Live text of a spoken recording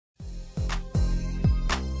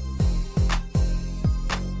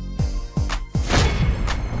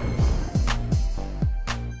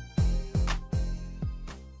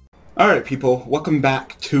Alright people, welcome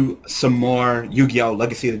back to some more Yu-Gi-Oh!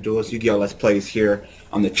 Legacy of the Duelist Yu-Gi-Oh! Let's Plays here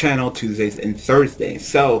on the channel, Tuesdays and Thursdays.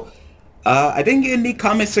 So, I didn't get any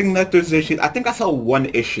comments saying that there's issues. I think I saw one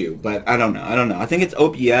issue, but I don't know. I think it's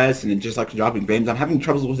OBS and it just like dropping frames. I'm having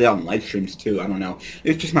troubles with it on live streams too, I don't know.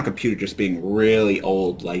 It's just my computer just being really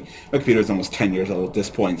old. Like, my computer is almost 10 years old at this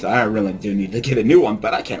point, so I really do need to get a new one,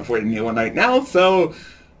 but I can't afford a new one right now, so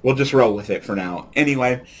we'll just roll with it for now.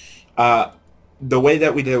 Anyway, the way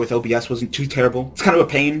that we did it with OBS wasn't too terrible. It's kind of a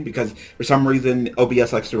pain because for some reason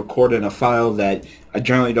OBS likes to record in a file that I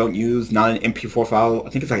generally don't use, not an MP4 file. I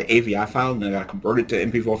think it's like an AVI file, and then I gotta convert it to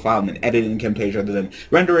MP4 file and then edit it in Camtasia, and then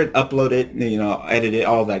render it, upload it, you know, edit it,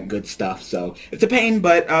 all that good stuff. So it's a pain,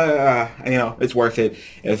 but you know, it's worth it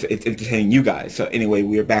if it's entertaining you guys. So anyway,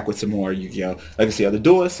 we are back with some more Yu-Gi-Oh! Legacy of the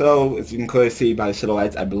Duelist. So as you can clearly see by the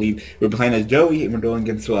silhouettes, I believe we're playing as Joey, and we're doing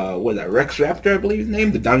against what is that, Rex Raptor, I believe his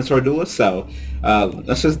name, the dinosaur duelist. So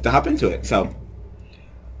let's just hop into it. So,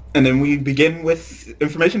 and then we begin with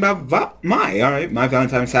information about Mai. Alright, Mai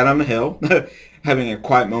Valentine sat on the hill, having a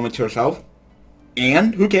quiet moment to herself.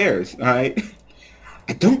 And who cares? Alright?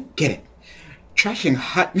 I don't get it. Trashing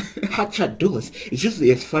hotshot duelists is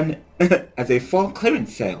usually as fun as a fall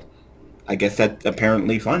clearance sale. I guess that's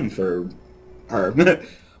apparently fun for her.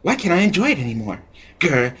 Why can't I enjoy it anymore?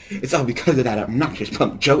 Grr, it's all because of that obnoxious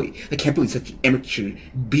punk Joey. I can't believe such an amateur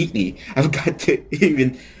beat me. I've got to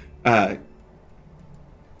even, I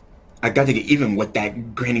got to get even with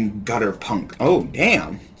that grinning gutter punk. Oh,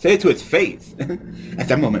 damn. Say it to its face. At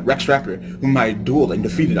that moment, Rex Raptor, whom I dueled and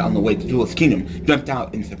defeated on the way to Duelist Kingdom, jumped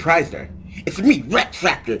out and surprised her. It's me, Rex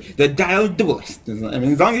Raptor, the Dio Duelist. I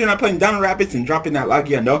mean, as long as you're not playing Down Rapids and dropping that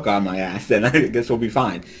Lagia Noka on my ass, then I guess we'll be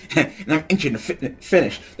fine. And I'm itching to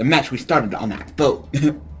finish the match we started on that boat.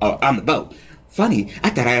 Oh, on the boat. Funny, I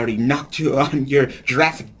thought I already knocked you on your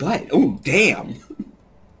Jurassic butt. Oh, damn.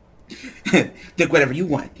 Think whatever you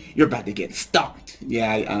want. You're about to get stomped.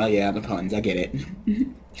 Yeah, the puns, I get it.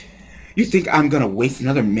 You think I'm gonna waste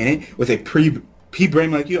another minute with a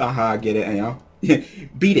pre-brain like you? I get it, you know.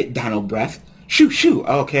 Beat it, Donald Breath. Shoo.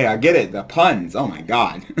 Okay, I get it. The puns. Oh my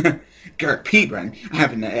god. Gert P-brain. I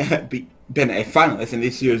haven't been a finalist in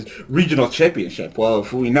this year's regional championship. Well,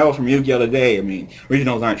 if we know from Yu-Gi-Oh! Today, I mean,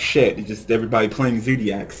 regionals aren't shit. It's just everybody playing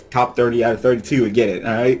Zodiacs. Top 30 out of 32 would get it,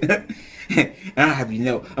 alright? And I'll have you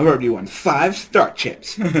know, I've already won 5 star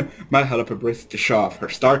chips. Might held up her wrist to show off her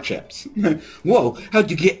star chips. Whoa, how'd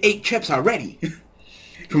you get 8 chips already?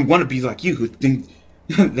 From wannabes like you who think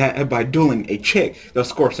that by dueling a chick, they'll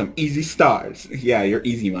score some easy stars. Yeah, you're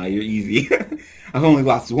easy, Mai, you're easy. I've only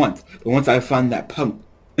lost once, but once I found that punk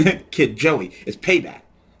kid Joey, it's payback.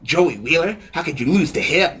 Joey Wheeler? How could you lose to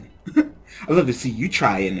him? I'd love to see you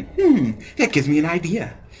try and, that gives me an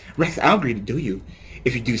idea. Rex, I'll agree to do you,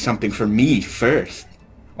 if you do something for me first.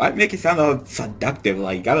 Why make it sound all seductive,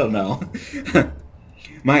 like, I don't know.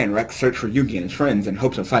 Mai and Rex searched for Yugi and his friends in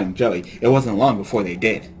hopes of finding Joey. It wasn't long before they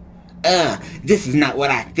did. This is not what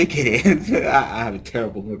I think it is. I have a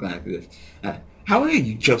terrible look after this. How are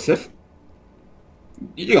you, Joseph?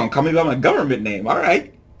 You're gonna call me by my government name,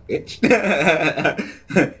 alright. Bitch.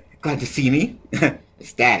 Glad to see me.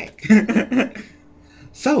 Ecstatic.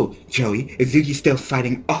 So, Joey, is Yugi still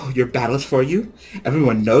fighting all your battles for you?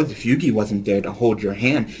 Everyone knows if Yugi wasn't there to hold your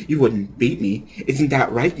hand, you wouldn't beat me. Isn't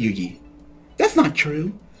that right, Yugi? That's not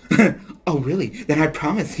true. Oh, really? Then I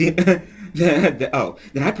promise he... then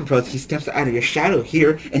I propose he steps out of your shadow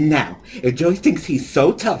here and now. If Joey thinks he's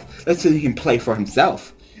so tough, let's see him play for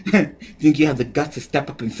himself. Think you have the guts to step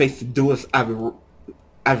up and face the duelist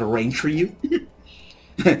I've arranged for you?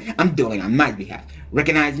 I'm dueling on my behalf.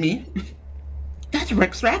 Recognize me? That's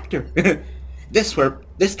Rex Raptor. This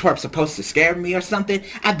twerp's supposed to scare me or something?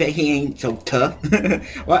 I bet he ain't so tough.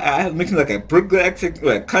 Well, I'm mixing like a Brooklyn accent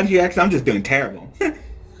with a country accent. I'm just doing terrible.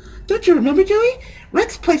 Don't you remember, Joey?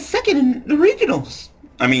 Rex placed second in the regionals.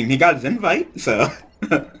 I mean, he got his invite, so...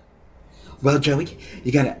 Well, Joey,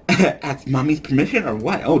 you gotta ask Mommy's permission or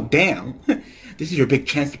what? Oh, damn. This is your big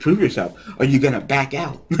chance to prove yourself. Or you gonna back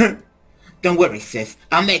out? Don't worry, sis.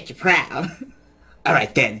 I'll make you proud.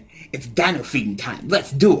 Alright then, it's dino feeding time.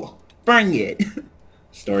 Let's duel. Bring it.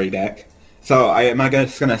 Story deck. So, am I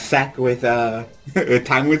just gonna sack with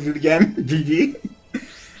Time Wizard again? GG?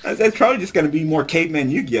 That's probably just going to be more caveman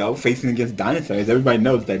Yu-Gi-Oh! Facing against dinosaurs. Everybody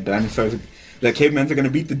knows that that cavemans are going to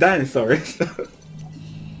beat the dinosaurs.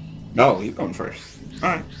 Oh, he's going first.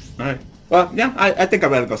 Alright. Well, yeah, I think I'd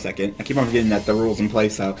rather go second. I keep on forgetting that the rules in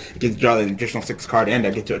place, so I get to draw the additional 6 card and I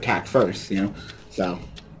get to attack first, you know? So,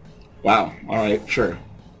 wow. Alright, sure.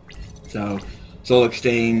 So, Soul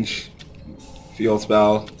Exchange, Field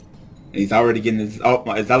Spell, He's already getting his... Oh,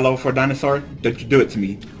 is that level 4 dinosaur? Don't you do it to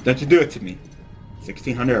me. Don't you do it to me.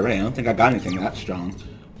 1600 array. I don't think I got anything that strong.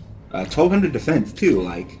 1200 defense, too,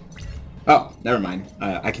 like... Oh, never mind.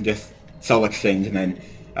 I can just soul exchange and then,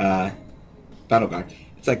 Battleguard.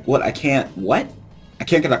 It's like, what? I can't... What? I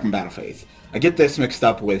can't get up in battle phase. I get this mixed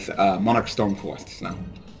up with, Monarch Stormforce,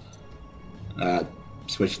 so...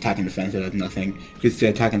 switch attack and defense, it does nothing. Because the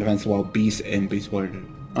attack and defense while Beast and Beast Warrior...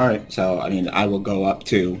 Alright, so, I mean, I will go up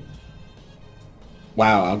to...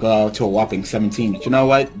 Wow, I'll go to a whopping 17. But you know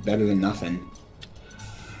what? Better than nothing.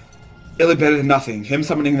 Really better than nothing. Him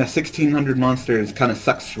summoning the 1600 monsters kind of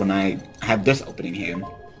sucks when I have this opening hand.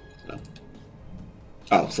 So.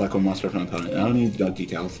 Oh, select one monster from opponent. I don't need no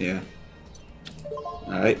details, yeah.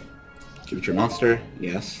 Alright. Give it your monster.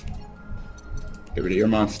 Yes. Get rid of your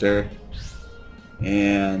monster.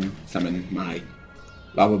 And summon my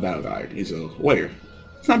Lava Battleguard. He's a warrior.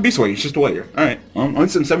 It's not Beast Warrior, it's just a warrior. Alright, on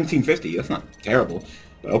some 1750, that's not terrible.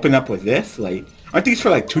 But open up with this, like, aren't these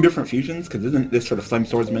for like 2 different fusions? Because isn't this for the Flame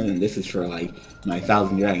Swordsman and this is for like my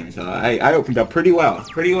 1000 Dragons. So I opened up pretty well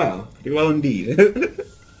indeed.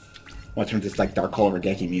 Watch him just like Dark Hole or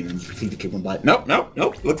Geki me and see the kick one butt. Nope.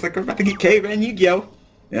 Looks like we're about to get Cave and Yugioh.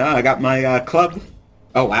 Yeah, I got my club.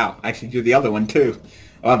 Oh wow, I actually do the other one too.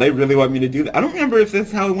 Oh, they really want me to do that. I don't remember if this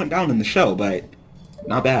is how it went down in the show, but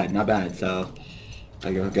not bad. So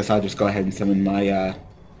I guess I'll just go ahead and summon my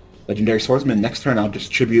Legendary Swordsman. Next turn I'll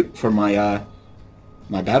just tribute for my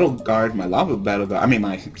my Battleguard, my Lava Battleguard, I mean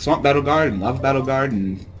my Swamp Battleguard and Lava Battleguard,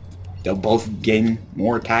 and they'll both gain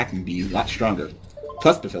more attack and be a lot stronger.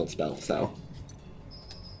 Plus the field spell, so.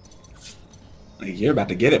 Like, you're about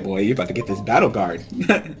to get it, boy. You're about to get this Battleguard.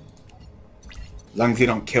 As long as you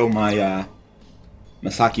don't kill my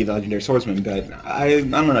Masaki the Legendary Swordsman, but I don't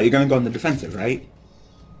know, you're gonna go in the defensive, right?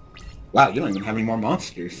 Wow, you don't even have any more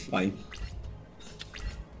monsters. Like,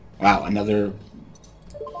 wow, another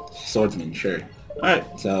swordsman, sure.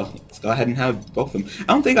 Alright, so let's go ahead and have both of them.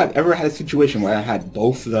 I don't think I've ever had a situation where I had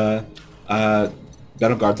both the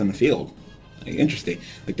Battleguards on the field. Like, interesting.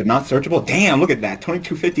 Like, they're not searchable. Damn, look at that.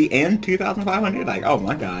 2250 and 2500. Like, oh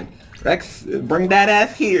my god. Rex, bring that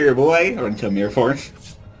ass here, boy. Or until Mirror Force.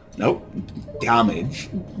 Nope. Damage.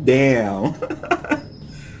 Damn.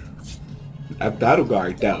 That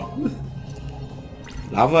Battleguard, though.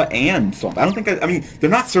 Lava and Swamp. I don't think I mean, they're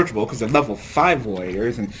not searchable because they're level 5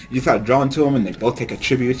 warriors, and you just gotta draw into them and they both take a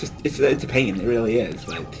tribute. It's just, it's a pain. It really is.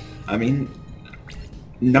 But, I mean,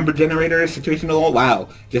 number generator, situational, wow.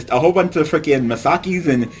 Just a whole bunch of freaking Masakis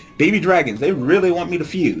and baby dragons. They really want me to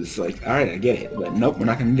fuse. Like, alright, I get it. But nope, we're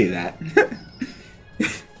not gonna do that.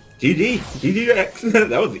 GG Rex.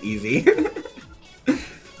 That was easy.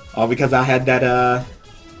 All because I had that,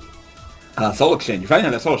 Soul Exchange. If I didn't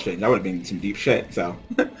have that Soul Exchange, I would have been in some deep shit, so.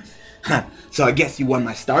 So I guess you won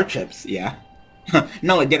my star chips, yeah? Not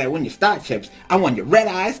only did I win your star chips, I won your red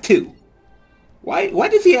eyes, too. Why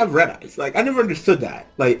does he have red eyes? Like, I never understood that.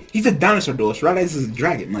 Like, he's a dinosaur duelist. Red eyes is a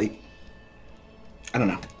dragon. Like, I don't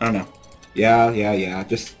know. Yeah.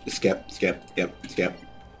 Just skip. Yep, skip.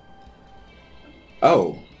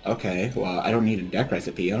 Oh, okay. Well, I don't need a deck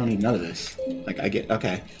recipe. I don't need none of this. Like, I get...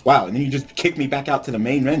 Okay. Wow, and then you just kick me back out to the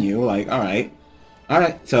main menu. Like, alright.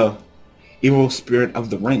 Alright, so... Evil Spirit of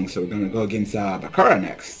the Ring. So we're gonna go against, Bakura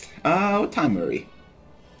next. What time are we?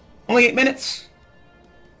 Only 8 minutes?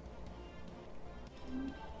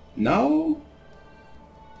 No?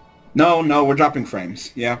 No, we're dropping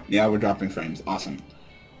frames. Yeah, we're dropping frames.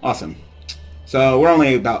 Awesome. So, we're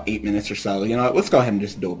only about 8 minutes or so. You know what? Let's go ahead and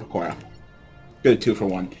just do a Bakura. Good 2 for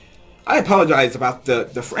 1. I apologize about the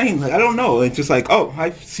frame. Like, I don't know. It's just like, oh, high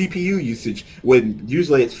CPU usage when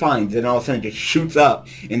usually it's fine. Then all of a sudden it just shoots up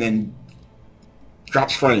and then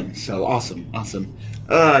drops frames. So awesome.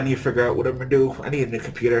 I need to figure out what I'm gonna do. I need a new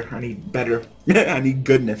computer. I need better. I need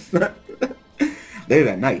goodness. Later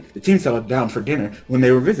that night, the team settled down for dinner when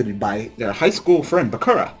they were visited by their high school friend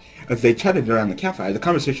Bakura. As they chatted around the campfire, the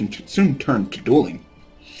conversation soon turned to dueling.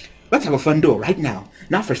 Let's have a fun duel right now.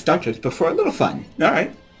 Not for star chips, but for a little fun.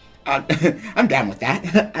 Alright. I'm down with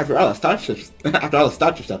that. After all the star chips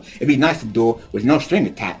stuff, it'd be nice to duel with no string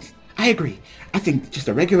attached. I agree. I think just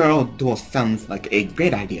a regular old duel sounds like a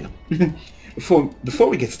great idea. Before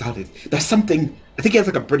we get started, there's something... I think he has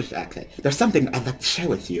like a British accent. There's something I'd like to share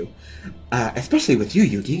with you. Especially with you,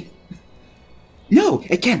 Yugi. No,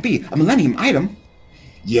 it can't be. A Millennium item.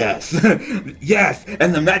 Yes. Yes,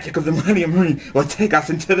 and the magic of the Millennium Ring will take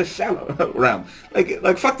us into the Shadow Realm.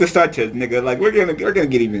 Like fuck the Star Chips, nigga. Like, we're gonna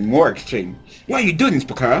get even more extreme. Why are you doing this,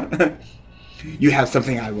 Bakura? You have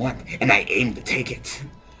something I want, and I aim to take it.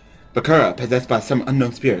 Bakura, possessed by some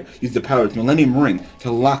unknown spirit, used the power of Millennium Ring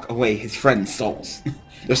to lock away his friends' souls.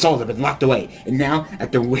 Their souls have been locked away, and now,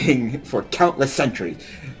 after waiting for countless centuries,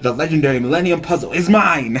 the legendary Millennium Puzzle is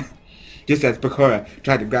mine! Just as Bakura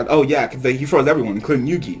tried to grab... Oh yeah, because he froze everyone, including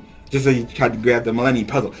Yugi. Just as he tried to grab the Millennium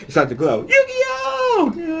Puzzle, it started to glow.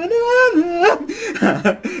 Yugioh!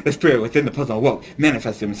 The spirit within the puzzle awoke,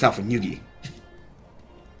 manifested himself in Yugi.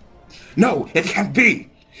 No, it can't be!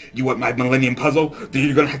 You want my Millennium Puzzle? Then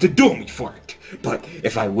you're gonna have to duel me for it. But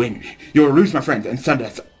if I win, you will lose my friends and send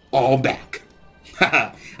us all back.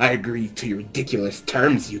 Haha, I agree to your ridiculous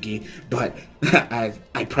terms, Yugi, but as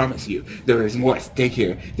I promise you, there is more at stake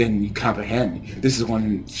here than you comprehend. This is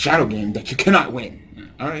one shadow game that you cannot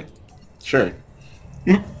win. Alright, sure.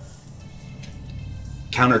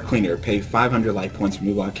 Counter cleaner, pay 500 life points to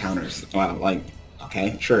remove all counters. Wow, like,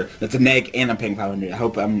 okay, sure. That's a neg and I'm paying 500. I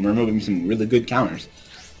hope I'm removing some really good counters.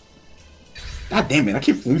 God damn it, I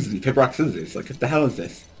keep losing paper, rock, scissors. Like, what the hell is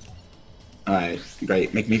this? Alright,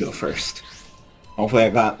 great. Make me go first. Hopefully I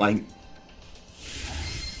got, like,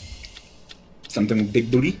 something with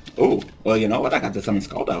big booty. Oh, well, you know what? I got the summon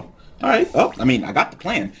skull, though. Alright, oh, I mean, I got the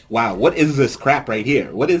plan. Wow, what is this crap right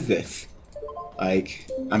here? What is this? Like,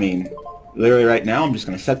 I mean, literally right now, I'm just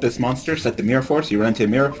going to set this monster, set the Mirror Force. You run into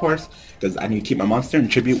Mirror Force, because I need to keep my monster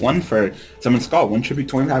and tribute 1 for Summon Skull. 1 tribute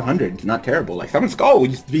 2,500. It's not terrible. Like, Summon Skull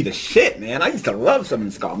used to be the shit, man. I used to love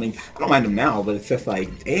Summon Skull. I mean, I don't mind him now, but it's just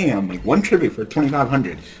like, damn, like, 1 tribute for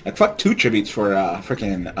 2,500. Like, fuck 2 tributes for,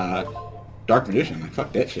 freaking, Dark Magician. Like,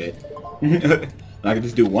 fuck that shit. I could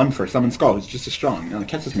just do 1 for Summon Skull. It's just as strong. You know,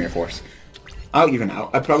 catch this Mirror Force. I'll even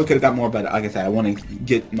out. I probably could have got more, but like I said, I want to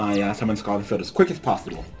get my Summon Skull to fill as quick as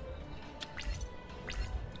possible.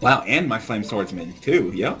 Wow, and my Flame Swordsman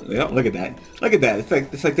too. Yep, look at that. Look at that.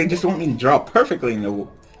 It's like they just want me to draw perfectly in the, you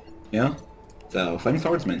know. So Flame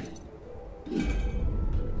Swordsman.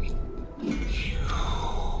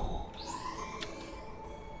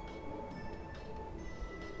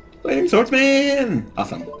 Flame Swordsman.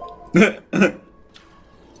 Awesome.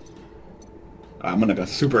 I'm gonna go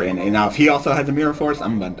super in. And now if he also has a Mirror Force,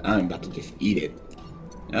 I'm about to just eat it.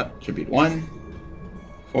 Yep, tribute 1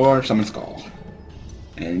 for Summon Skull.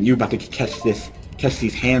 And you're about to catch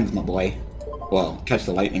these hands, my boy. Well, catch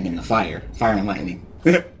the lightning and the fire. Fire and lightning.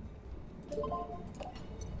 Because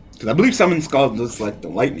I believe Summon Skull does like the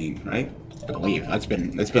lightning, right? I believe. It's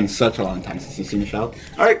been such a long time since you've seen the show.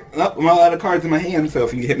 Alright, well, I'm all out of cards in my hand, so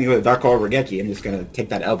if you hit me with a Dark Aura Regeki, I'm just gonna take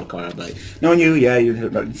that Elba card. But knowing you, yeah, you're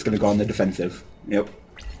just gonna go on the defensive. Yep.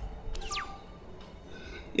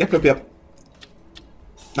 Yep.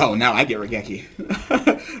 Oh, now I get Regeki.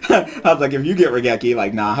 I was like, if you get Regeki,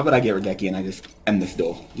 like, nah, how about I get Regeki and I just end this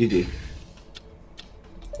duel? GG.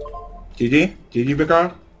 GG,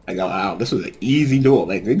 Bakura? Like, oh, wow, this was an easy duel.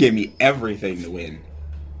 Like, they gave me everything to win.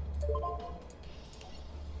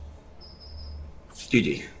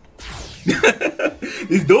 GG.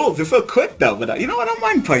 These duels are so quick though, but you know what, I don't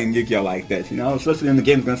mind playing Yugioh like this, you know, especially when the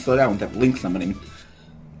game's gonna slow down with that link summoning.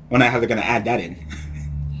 When they're gonna add that in.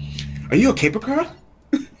 Are you okay, Bakura?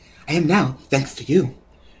 I am now, thanks to you.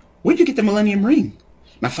 Where'd you get the Millennium Ring?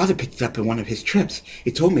 My father picked it up in one of his trips.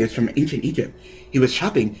 He told me it's from ancient Egypt. He was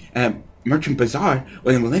shopping at Merchant Bazaar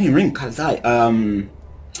when the Millennium Ring caught his eye.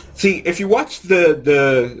 See, if you watch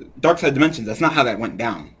the Dark Side Dimensions, that's not how that went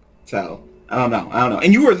down. So, I don't know.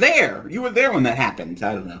 And you were there! You were there when that happened.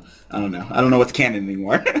 I don't know. I don't know what's canon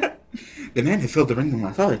anymore. The man who filled the ring with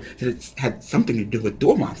my father said it had something to do with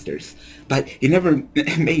duel monsters. But it never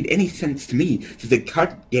made any sense to me, since the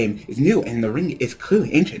card game is new and the ring is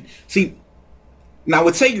clearly ancient. See, now I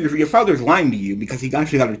would say your father's lying to you because he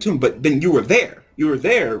actually got a tune, but then you were there. You were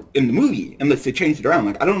there in the movie, unless they changed it around.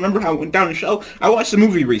 Like, I don't remember how it went down in the show. I watched the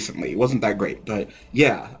movie recently. It wasn't that great, but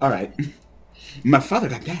yeah, alright. My father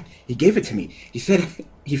got that. He gave it to me. He said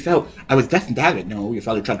he felt I was destined to have it. No, your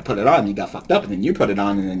father tried to put it on and you got fucked up, and then you put it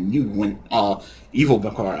on and then you went all evil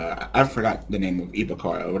Bakura. I forgot the name of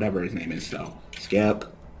Ibakura or whatever his name is, so skip.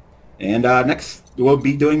 And next we'll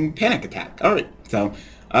be doing Panic Attack. Alright, so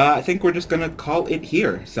I think we're just gonna call it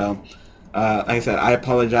here. So like I said, I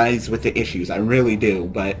apologize with the issues. I really do,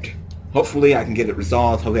 but hopefully I can get it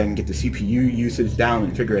resolved. Hopefully I can get the CPU usage down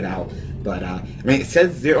and figure it out. But, I mean, it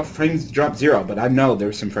says 0 frames drop 0, but I know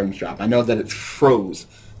there's some frames drop. I know that it's froze.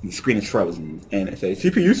 The screen is frozen. And it says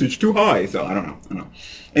CPU usage too high, so I don't know.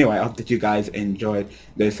 Anyway, I hope that you guys enjoyed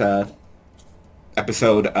this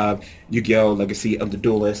episode of Yu-Gi-Oh! Legacy of the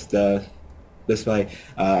Duelist display.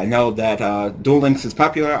 I know that Duel Links is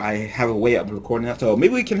popular. I have a way of recording that, so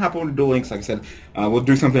maybe we can hop over to Duel Links. Like I said, we'll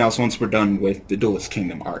do something else once we're done with the Duelist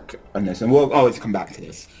Kingdom arc on this, and we'll always come back to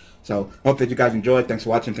this. So hope that you guys enjoyed. Thanks for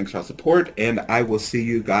watching. Thanks for all the support. And I will see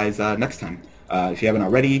you guys next time. If you haven't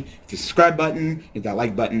already, hit the subscribe button, hit that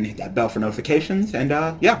like button, hit that bell for notifications. And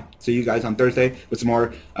yeah, see you guys on Thursday with some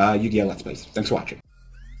more Yu-Gi-Oh! Let's Plays. Thanks for watching.